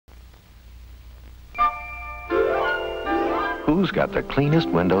Who's got the cleanest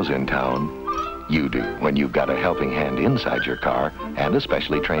windows in town? You do, when you've got a helping hand inside your car and a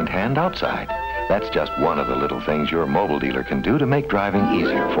specially trained hand outside. That's just one of the little things your Mobil dealer can do to make driving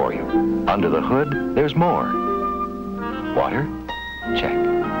easier for you. Under the hood, there's more. Water? Check.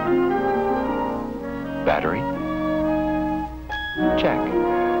 Battery? Check.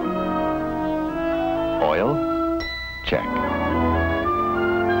 Oil? Check.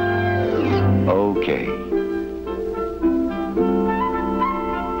 Okay.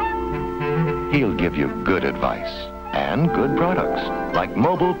 He'll give you good advice and good products like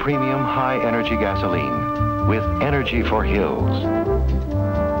Mobil Premium high-energy gasoline with energy for hills,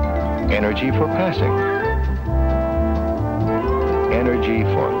 energy for passing, energy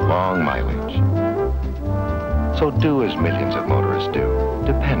for long mileage. So do as millions of motorists do.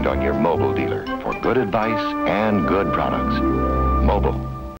 Depend on your Mobil dealer for good advice and good products. Mobil.